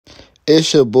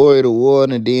It's your boy, the War in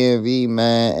the DMV,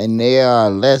 man, and they are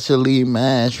allegedly,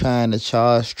 man, trying to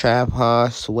charge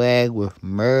Traphard swag with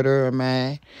murder,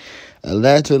 man.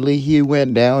 Allegedly, he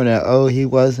went down and, he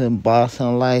wasn't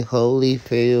bossing like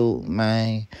Holyfield,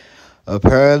 man.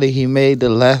 Apparently, he made the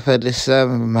left at the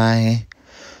 7, man,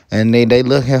 and they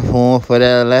looking for him for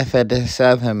that left at the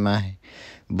 7, man.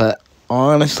 But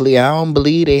honestly, I don't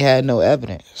believe they had no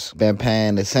evidence. Been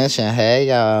paying attention, hey,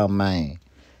 y'all, man.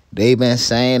 They been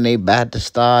saying they about to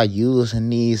start using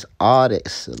these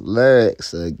artists'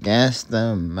 lyrics against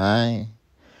them, man.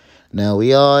 Now,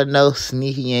 we all know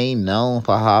Sneaky ain't known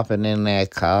for hopping in that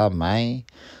car, man.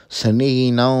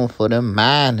 Sneaky known for them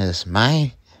minors,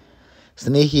 man.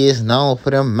 Sneaky is known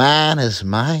for them minors,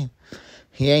 man.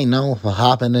 He ain't known for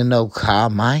hopping in no car,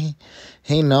 man.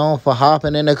 He known for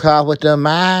hopping in the car with the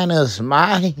minors,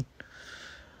 man.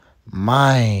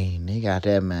 Man, they got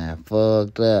that man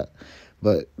fucked up.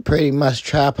 But pretty much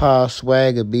Traphard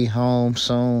swag will be home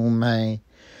soon, man.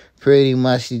 Pretty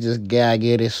much he just gotta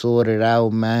get it sorted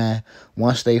out, man.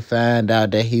 Once they find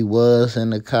out that he was in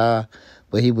the car,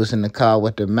 but he was in the car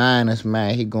with the minors,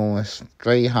 man, he going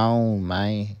straight home,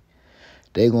 man.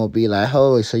 They gonna be like,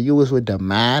 oh, so you was with the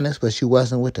minors, but you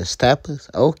wasn't with the steppers?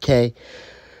 Okay.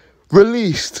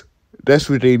 Released. That's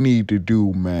what they need to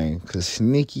do, man. Because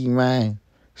Sneaky, man.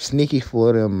 Sneaky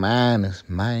for the minors,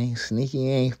 man.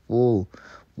 Sneaky ain't for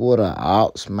the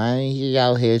ops, man. He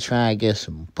out here trying to get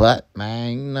some butt, man.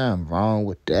 Ain't nothing wrong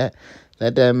with that.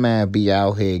 Let that man be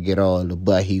out here and get all the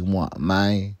butt he want,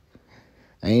 man.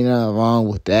 Ain't nothing wrong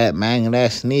with that, man.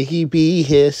 Let Sneaky be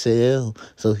himself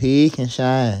so he can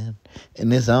shine in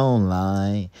his own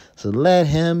line. So let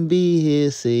him be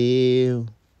himself.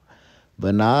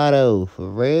 But nah, though, for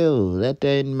real. Let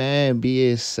that man be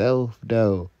himself,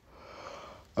 though.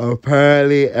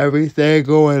 Apparently, everything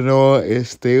going on is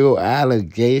still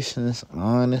allegations,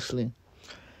 honestly.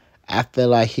 I feel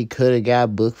like he could have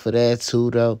got booked for that,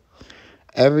 too, though.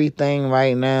 Everything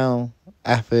right now,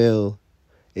 I feel,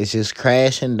 is just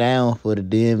crashing down for the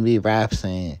DMV rap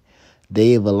scene.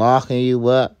 They either locking you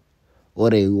up, or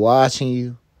they watching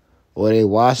you, or they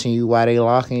watching you while they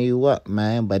locking you up,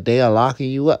 man. But they are locking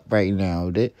you up right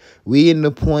now. We in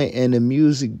the point in the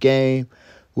music game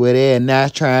where they're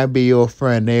not trying to be your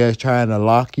friend. They are trying to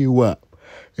lock you up.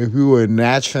 If you are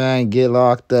not trying to get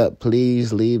locked up,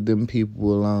 please leave them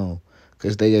people alone.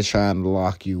 Because they are trying to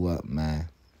lock you up, man.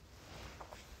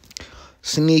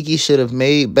 Sneaky should have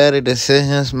made better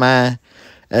decisions, man.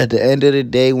 At the end of the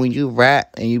day, when you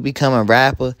rap and you become a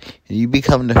rapper and you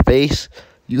become the face,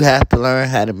 you have to learn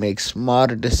how to make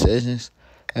smarter decisions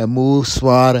and move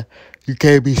smarter. You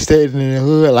can't be sitting in the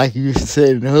hood like you used to sit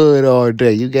in the hood all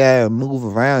day. You got to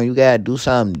move around. You got to do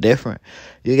something different.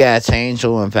 You got to change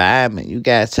your environment. You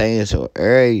got to change your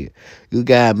area. You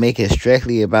got to make it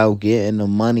strictly about getting the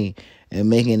money and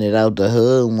making it out the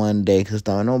hood one day. Because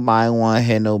don't nobody want to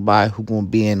hear nobody who going to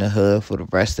be in the hood for the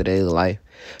rest of their life.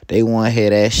 They want to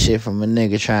hear that shit from a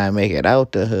nigga trying to make it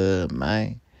out the hood,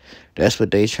 man. That's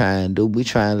what they trying to do. We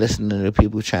trying to listen to the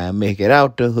people trying to make it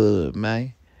out the hood,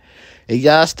 man. If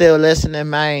y'all still listening,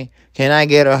 man, can I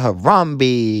get a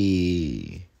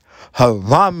Harambe?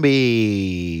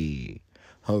 Harambe.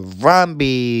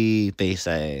 Harambe. Face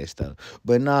ass, though.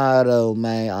 But nah, though,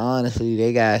 man, honestly,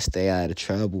 they gotta stay out of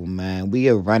trouble, man. We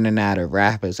are running out of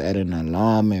rappers at an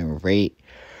alarming rate.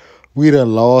 We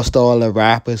done lost all the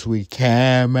rappers we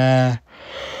can, man.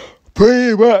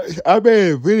 Pretty much. I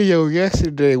made a video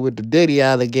yesterday with the Diddy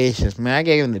allegations, man. I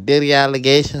gave him the Diddy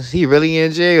allegations. He really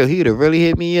in jail. He'd have really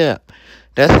hit me up.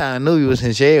 That's how I knew he was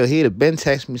in jail. He'd have been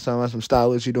texting me some style,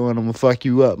 what you doing? I'm gonna fuck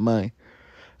you up, man.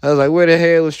 I was like, where the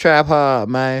hell was Traphard,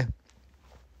 man?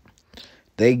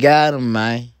 They got him,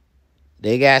 man.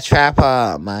 They got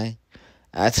Traphard, man.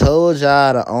 I told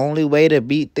y'all the only way to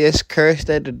beat this curse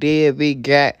that the DMV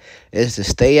got is to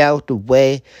stay out the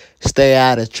way, stay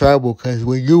out of trouble. Because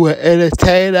when you an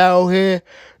entertainer out here,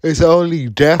 it's only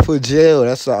death or jail.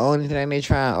 That's the only thing they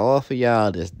trying to offer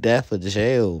y'all, is death or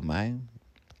jail, man.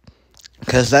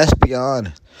 Because let's be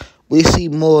honest, we see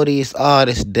more of these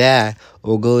artists die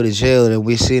or go to jail than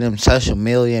we see them touch $1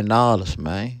 million,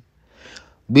 man.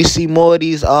 We see more of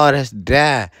these artists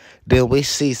die than we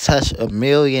see touch $1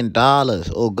 million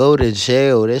or go to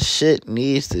jail. This shit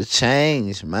needs to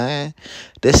change, man.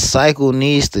 This cycle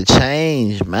needs to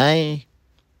change, man.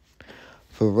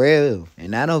 For real.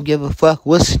 And I don't give a fuck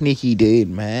what Sneaky did,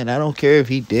 man. I don't care if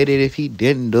he did it, if he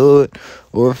didn't do it,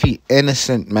 or if he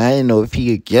innocent, man, or if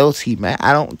he guilty, man.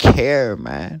 I don't care,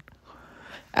 man.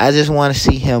 I just want to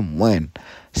see him win.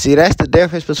 See, that's the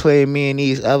difference between me and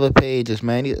these other pages,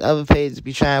 man. These other pages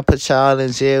be trying to put y'all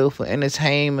in jail for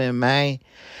entertainment, man.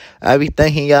 I be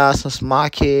thinking y'all some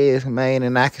smart kids, man,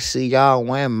 and I can see y'all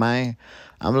win, man.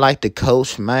 I'm like the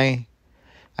coach, man.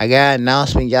 I got an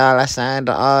announcement, y'all. I signed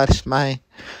the artist, man.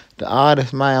 The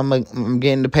artist, man. I'm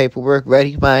getting the paperwork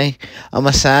ready, man. I'm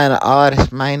going to sign the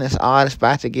artist, man. This artist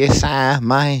about to get signed,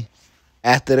 man.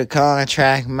 After the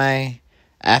contract, man.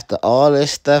 After all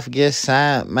this stuff gets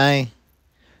signed, man.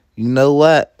 You know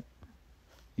what?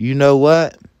 You know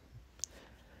what?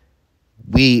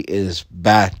 We is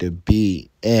about to be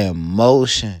in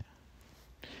motion.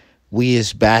 We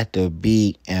is about to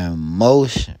be in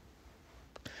motion.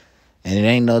 And it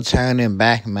ain't no turning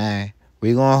back, man.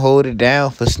 We gonna hold it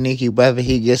down for Sneaky, whether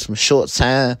he gets some short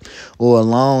time or a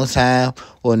long time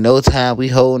or no time. We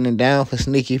holding it down for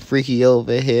Sneaky Freaky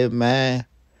over here, man.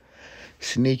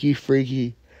 Sneaky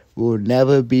Freaky will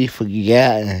never be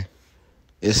forgotten.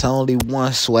 It's only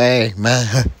one swag,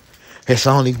 man. It's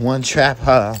only one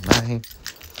Traphard, man.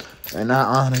 And I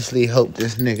honestly hope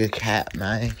this nigga cap,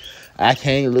 man. I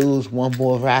can't lose one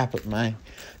more rapper, man.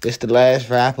 This the last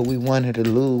rapper we wanted to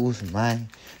lose, man.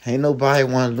 Ain't nobody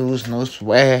want to lose no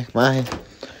swag, man.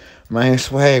 Man,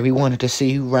 swag, we wanted to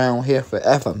see you around here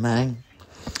forever, man.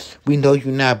 We know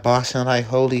you not boxing like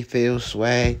Holyfield,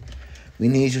 swag. We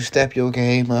need you to step your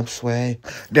game up, swag.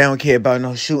 They don't care about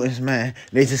no shootings, man.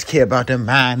 They just care about them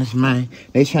minors, man.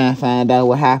 They trying to find out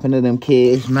what happened to them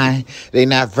kids, man. They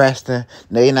not resting.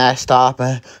 They not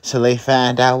stopping. So they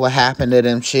find out what happened to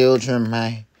them children,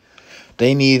 man.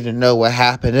 They need to know what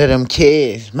happened to them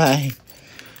kids, man.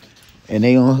 And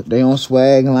they on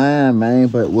swag line, man.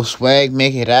 But will swag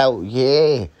make it out?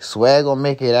 Yeah. Swag gonna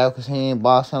make it out because he ain't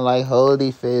boxing like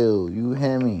Holyfield. You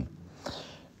hear me?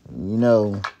 You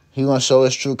know, he gonna show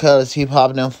his true colors. He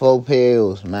popping them 4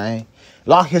 pills, man.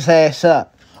 Lock his ass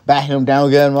up. Back him down,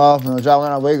 get him off. And drop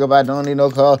when I wake up, I don't need no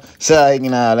call. So,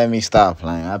 let me stop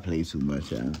playing. I play too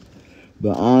much, y'all.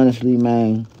 But honestly,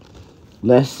 man,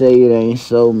 let's say it ain't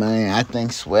so, man. I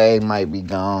think Swag might be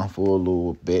gone for a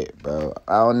little bit, bro.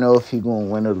 I don't know if he gonna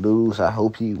win or lose. I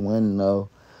hope he win, though,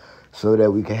 so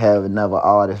that we can have another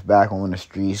artist back on the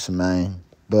streets, man.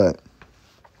 But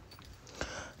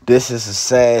this is a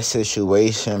sad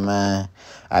situation, man.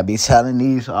 I be telling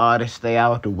these artists stay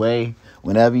out the way.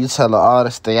 Whenever you tell an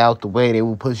artist stay out the way, they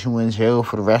will put you in jail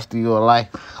for the rest of your life.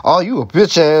 Oh, you a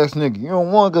bitch-ass nigga. You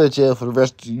don't want to go to jail for the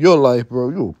rest of your life, bro.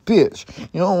 You a bitch.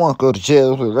 You don't want to go to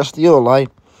jail for the rest of your life.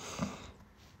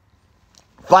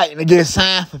 Fighting to get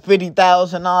signed for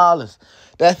 $50,000.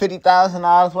 That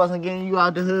 $50,000 wasn't getting you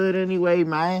out the hood anyway,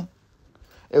 man.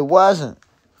 It wasn't.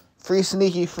 Free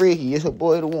Sneaky Freaky. It's a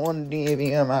boy that wanted the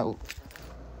DMV out.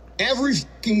 Every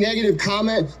negative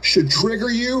comment should trigger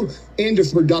you into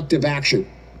productive action.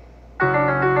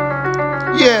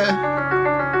 Yeah.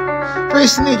 Free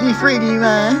Sneaky Freaky,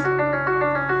 man.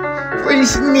 Free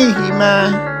Sneaky,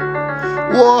 man.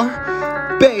 War,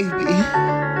 baby.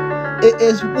 It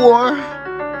is war,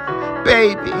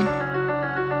 baby.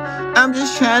 I'm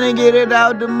just trying to get it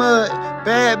out the mud.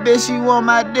 Bad bitch, you on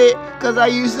my dick, cause I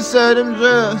used to serve them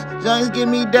drugs. Junkies give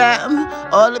me dime,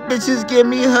 all the bitches give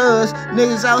me hugs.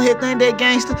 Niggas out here think they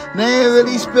gangster, they ain't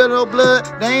really spill no blood.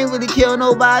 They ain't really kill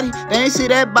nobody, they ain't see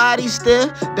that body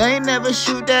still. They ain't never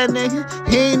shoot that nigga,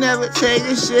 he ain't never take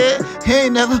a shit. He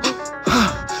ain't never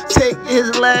take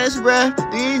his last breath.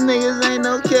 These niggas ain't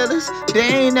no killers,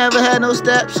 they ain't never had no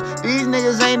steps. These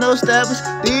niggas ain't no steppers,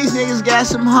 these niggas got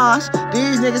some hearts.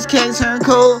 These niggas can't turn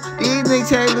cold, these niggas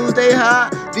can't lose they heart.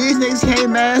 These niggas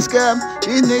can't mask up,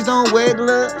 these niggas don't wear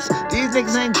gloves. These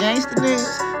niggas ain't gangster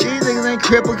niggas, these niggas ain't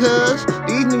cripple cuz.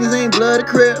 These niggas ain't blood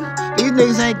crip, these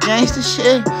niggas ain't gangster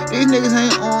shit. These niggas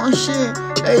ain't on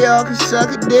shit, they all can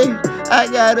suck a dick. I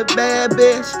got a bad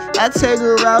bitch, I take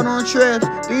her out on trips.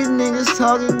 These niggas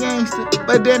talking gangster,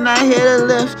 but then I hit a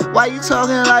lift. Why you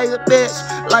talking like a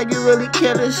bitch? Like you really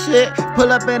killing shit.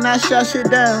 Pull up and I shut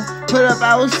shit down. Put up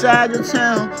outside your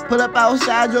town, pull up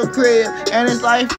outside your crib, and it's like